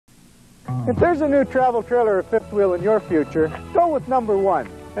If there's a new travel trailer or fifth wheel in your future, go with number one.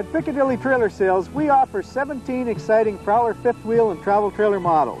 At Pik-a-Dilly Trailer Sales, we offer 17 exciting Prowler fifth wheel and travel trailer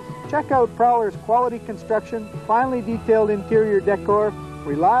models. Check out Prowler's quality construction, finely detailed interior decor,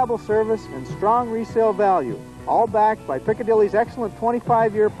 reliable service, and strong resale value, all backed by Pik-a-Dilly's excellent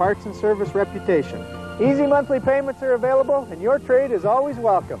 25-year parts and service reputation. Easy monthly payments are available, and your trade is always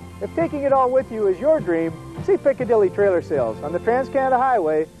welcome. If taking it all with you is your dream, see Pik-a-Dilly Trailer Sales on the Trans-Canada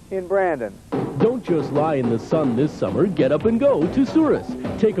Highway in Brandon. Don't just lie in the sun this summer. Get up and go to Souris.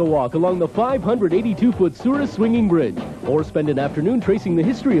 Take a walk along the 582-foot Souris swinging bridge, or spend an afternoon tracing the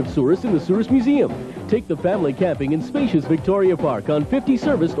history of Souris in the Souris Museum. Take the family camping in spacious Victoria Park on 50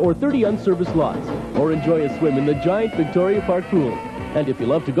 serviced or 30 unserviced lots, or enjoy a swim in the giant Victoria Park pool. And if you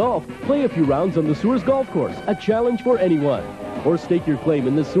love to golf, play a few rounds on the Souris Golf Course, a challenge for anyone. Or stake your claim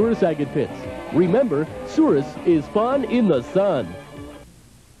in the Souris agate pits. Remember, Souris is fun in the sun.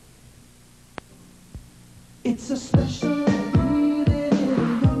 It's a special feeling in a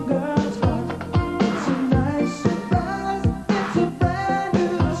young girl's heart. It's a nice surprise. It's a brand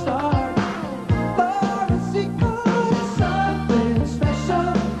new start. For a Secord is something special.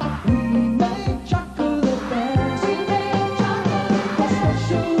 We make chocolate bars. We make chocolate bars.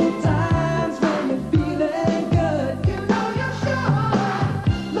 Special times when you're feeling good. You know you're sure.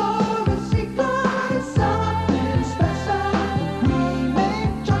 Laura Secord is something special. We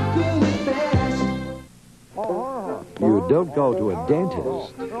make chocolate bars. You don't go to a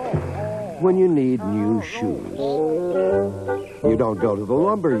dentist when you need new shoes. You don't go to the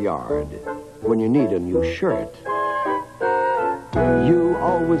lumber yard when you need a new shirt. You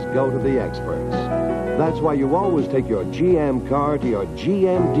always go to the experts. That's why you always take your GM car to your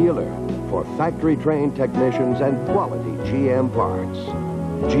GM dealer for factory-trained technicians and quality GM parts.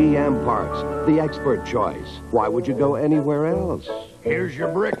 GM Parts, the expert choice. Why would you go anywhere else? Here's your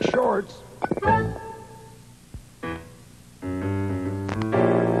brick shorts.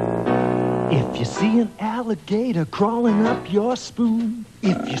 If you see an alligator crawling up your spoon,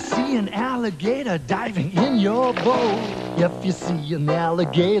 if you see an alligator diving in your bowl, if you see an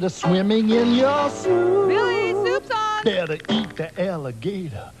alligator swimming in your soup, Billy, soup's on! better eat the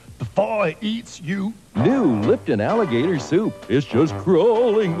alligator before it eats you. New Lipton alligator soup. It's just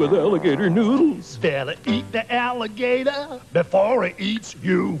crawling with alligator noodles. Better eat the alligator before it eats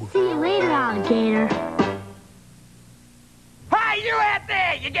you. See you later, alligator. Hey, you out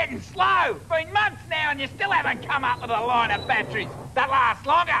there! You're getting slow! Been months now and you still haven't come up with a line of batteries that last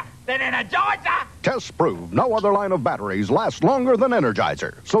longer than Energizer! Tests prove no other line of batteries lasts longer than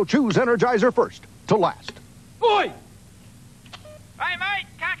Energizer. So choose Energizer first to last. Oi! Hey, mate,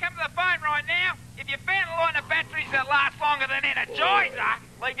 can't come to the phone right now. If you found a line of batteries that last longer than Energizer,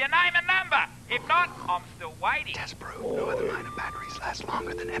 leave your name and number. If not, I'm still waiting. Tests prove no other line of batteries lasts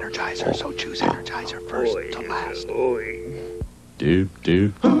longer than Energizer. So choose Energizer first to last. Doop,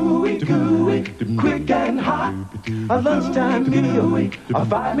 doop. Hooey, gooey, quick and hot. A lunchtime meal, a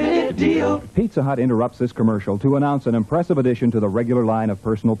 5-minute deal. Pizza Hut interrupts this commercial to announce an impressive addition to the regular line of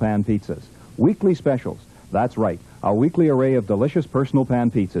personal pan pizzas. Weekly specials. That's right, a weekly array of delicious personal pan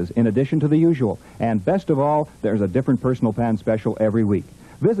pizzas in addition to the usual. And best of all, there's a different personal pan special every week.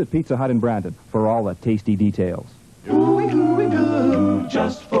 Visit Pizza Hut in Brandon for all the tasty details. Hooey, gooey, goo,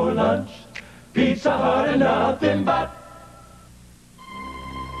 just for lunch. Pizza Hut and nothing but.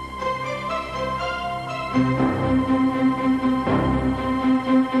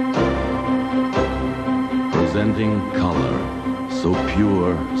 Presenting color. So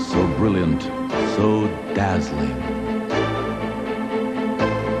pure, so brilliant, so dazzling.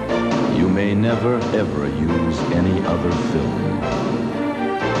 You may never, ever use any other film.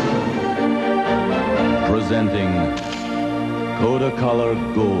 Presenting Kodak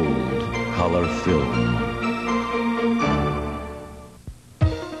Gold color film.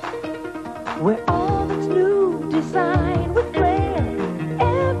 Where all that's new, design with flair.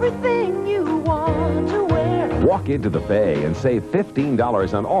 Everything you want to wear. Walk into the Bay and save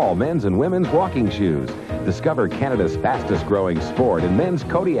 $15 on all men's and women's walking shoes. Discover Canada's fastest growing sport in men's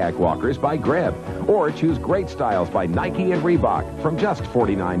Kodak walkers by Greb. Or choose great styles by Nike and Reebok from just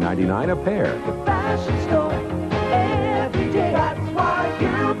 $49.99 a pair. The fashion store every day. That's why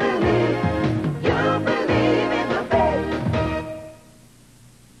you believe in the Bay.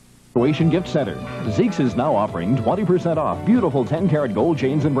 Graduation Gift Center. Zeke's is now offering 20% off beautiful 10-karat gold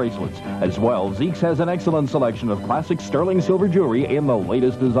chains and bracelets. As well, Zeke's has an excellent selection of classic sterling silver jewelry in the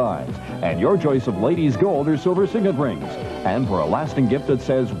latest designs. And your choice of ladies' gold or silver signet rings. And for a lasting gift that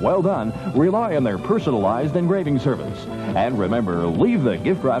says, well done, rely on their personalized engraving service. And remember, leave the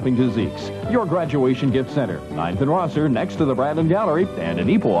gift wrapping to Zeke's, your graduation gift center. 9th and Rosser, next to the Brandon Gallery, and in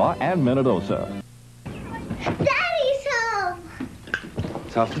Ipoh and Minnedosa. Daddy's home!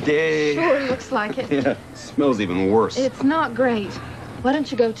 Tough day. Sure looks like it. Yeah, smells even worse. It's not great. Why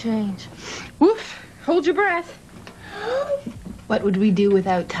don't you go change? Woof! Hold your breath. What would we do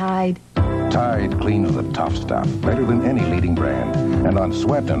without Tide? Tide cleans the tough stuff better than any leading brand. And on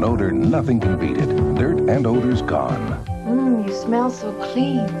sweat and odor, nothing can beat it. Dirt and odor's gone. You smell so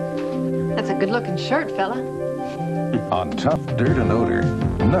clean. That's a good-looking shirt, fella. On tough dirt and odor,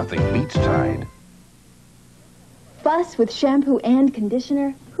 nothing beats Tide. Fuss with shampoo and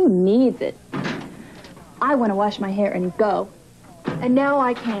conditioner? Who needs it? I want to wash my hair and go. And now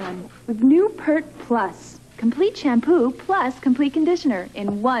I can with new Pert Plus. Complete shampoo plus complete conditioner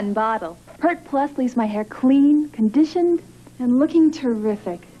in one bottle. Pert Plus leaves my hair clean, conditioned, and looking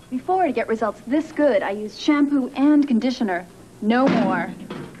terrific. Before to get results this good, I used shampoo and conditioner. No more.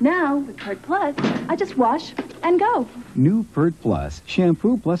 Now, with Pert Plus, I just wash and go. New Pert Plus.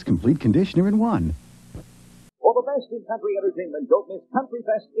 Shampoo plus complete conditioner in one. For the best in country entertainment, don't miss Country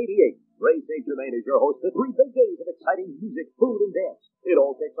Fest 88. Ray St. Germain is your host for 3 big days of exciting music, food, and dance. It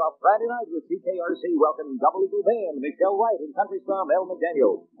all kicks off Friday night with CKRC welcoming Double Eagle Band, Michelle Wright, and country star Mel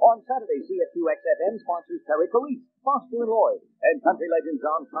McDaniel. On Saturday, CKX-FM sponsors Terry Clarice, Foster and Lloyd, and country legend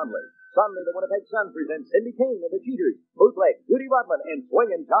John Conley. Sunday, the Winnipeg Sun presents Cindy Kane and the Cheaters, Bootleg, Judy Rudman, and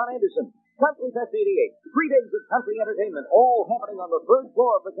Swingin' John Anderson. Country Fest 88, 3 days of country entertainment, all happening on the 3rd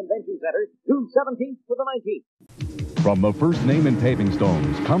floor of the Convention Center, June 17th to the 19th. From the first name in paving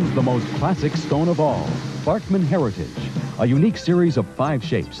stones comes the most classic stone of all, Barkman Heritage, a unique series of 5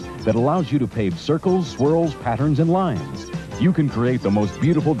 shapes that allows you to pave circles, swirls, patterns, and lines. You can create the most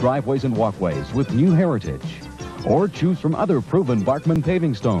beautiful driveways and walkways with new Heritage. Or choose from other proven Barkman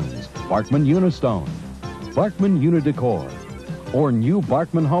paving stones, Barkman Unistone, Barkman Unidecor, or new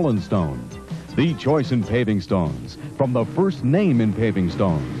Barkman Holland Stone. The choice in paving stones, from the first name in paving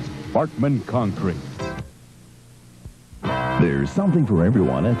stones, Barkman Concrete. There's something for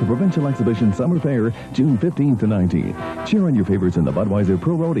everyone at the Provincial Exhibition Summer Fair, June 15th to 19th. Cheer on your favorites in the Budweiser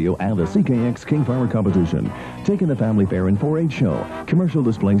Pro Rodeo and the CKX King Flower Competition. Take in the family fair and 4-H show, commercial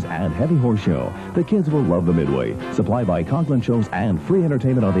displays, and heavy horse show. The kids will love the Midway. Supply by Conklin shows and free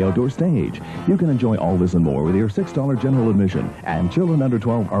entertainment on the outdoor stage. You can enjoy all this and more with your $6 general admission, and children under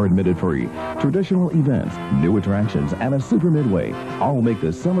 12 are admitted free. Traditional events, new attractions, and a super Midway all make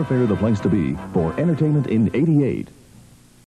the Summer Fair the place to be for entertainment in '88.